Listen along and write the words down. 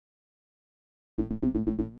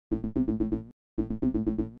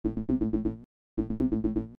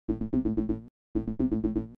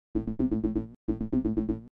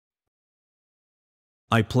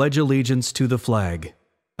I pledge allegiance to the flag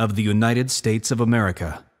of the United States of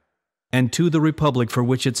America and to the republic for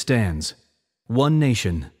which it stands, one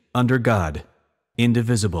nation, under God,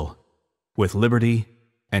 indivisible, with liberty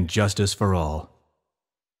and justice for all.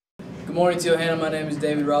 Good morning, Teal-Hanna. My name is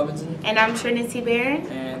David Robinson. And I'm Trinity Barron.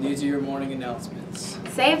 And these are your morning announcements.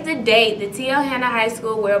 Save the date. The Teal-Hanna High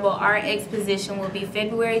School Wearable Art Exposition will be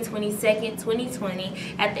February 22nd,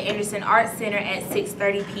 2020 at the Anderson Arts Center at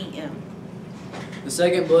 6:30 p.m. The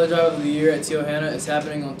second blood drive of the year at Teal-Hanna is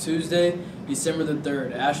happening on Tuesday, December the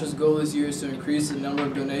 3rd. ASHA's goal this year is to increase the number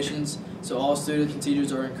of donations, so all students and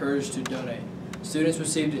teachers are encouraged to donate. Students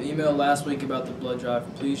received an email last week about the blood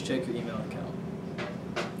drive. Please check your email account.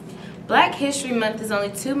 Black History Month is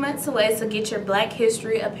only 2 months away, so get your Black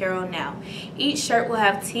History apparel now. Each shirt will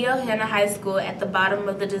have Teal-Hanna High School at the bottom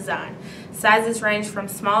of the design. Sizes range from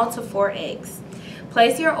small to 4X.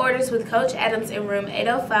 Place your orders with Coach Adams in room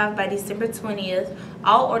 805 by December 20th.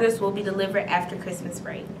 All orders will be delivered after Christmas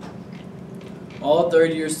break. All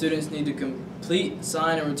third-year students need to complete,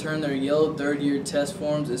 sign, and return their yellow third-year test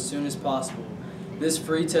forms as soon as possible. This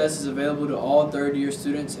free test is available to all third-year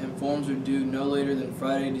students, and forms are due no later than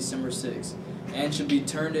Friday, December 6th, and should be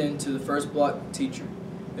turned in to the first block teacher.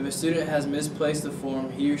 If a student has misplaced the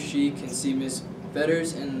form, he or she can see Ms.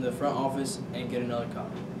 Fetters in the front office and get another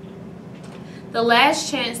copy. The last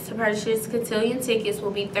chance to purchase Cotillion tickets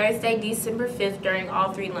will be Thursday, December 5th during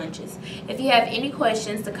all 3 lunches. If you have any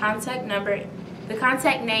questions, the contact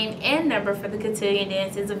name and number for the Cotillion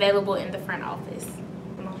dance is available in the front office.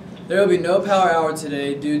 There will be no Power Hour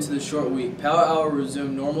today due to the short week. Power Hour will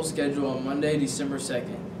resume normal schedule on Monday, December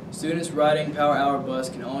 2nd. Students riding Power Hour bus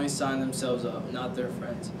can only sign themselves up, not their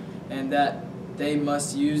friends, and that they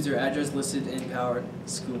must use their address listed in Power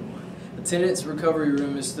School. Attendance recovery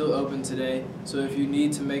room is still open today, so if you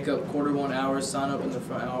need to make up Q1 hours, sign up in the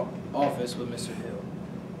front office with Mr. Hill.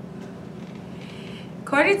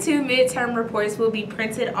 Q2 midterm reports will be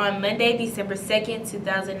printed on Monday, December 2nd,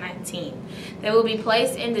 2019. They will be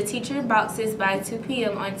placed in the teacher boxes by 2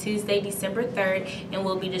 p.m. on Tuesday, December 3rd, and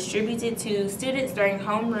will be distributed to students during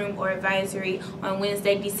homeroom or advisory on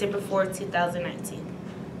Wednesday, December 4th, 2019.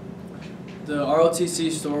 The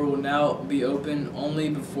ROTC store will now be open only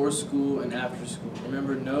before school and after school.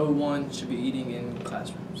 Remember, no one should be eating in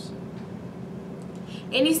classrooms.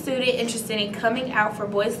 Any student interested in coming out for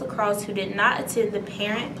boys lacrosse who did not attend the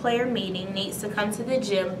parent-player meeting needs to come to the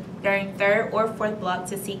gym during 3rd or 4th block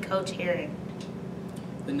to see Coach Heron.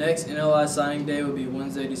 The next NLI signing day will be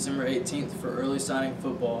Wednesday, December 18th for early signing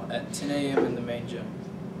football at 10 a.m. in the main gym.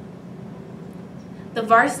 The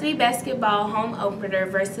varsity basketball home opener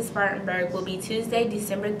versus Spartanburg will be Tuesday,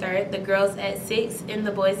 December 3rd, the girls at 6 and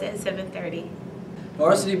the boys at 7:30.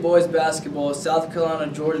 Varsity boys basketball South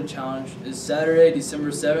Carolina-Georgia Challenge is Saturday, December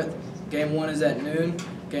 7th. Game 1 is at noon,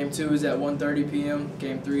 Game 2 is at 1:30 p.m.,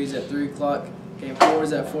 Game 3 is at 3 o'clock, Game 4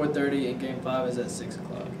 is at 4:30, and Game 5 is at 6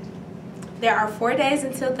 o'clock. There are 4 days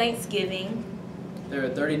until Thanksgiving. There are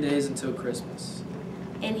 30 days until Christmas.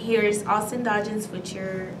 And here's Austin Dodgens with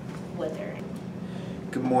your weather.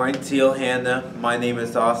 Good morning, Teal-Hanna. My name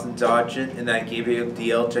is Austin Dodgen, and I give you the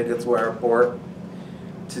DL Tickets Weather Report.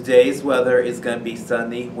 Today's weather is going to be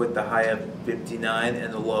sunny with the high of 59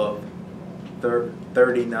 and the low of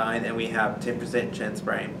 39, and we have 10% chance of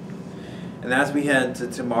rain. And as we head into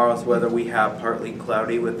tomorrow's weather, we have partly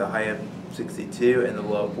cloudy with the high of 62 and the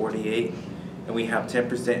low of 48, and we have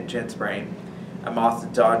 10% chance of rain. I'm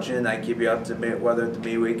Austin Dodgen. I give you up-to-date weather to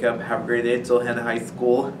me. Wake up. Have a great day, Teal-Hanna High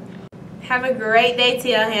School. Have a great day,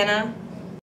 Teal-Hanna.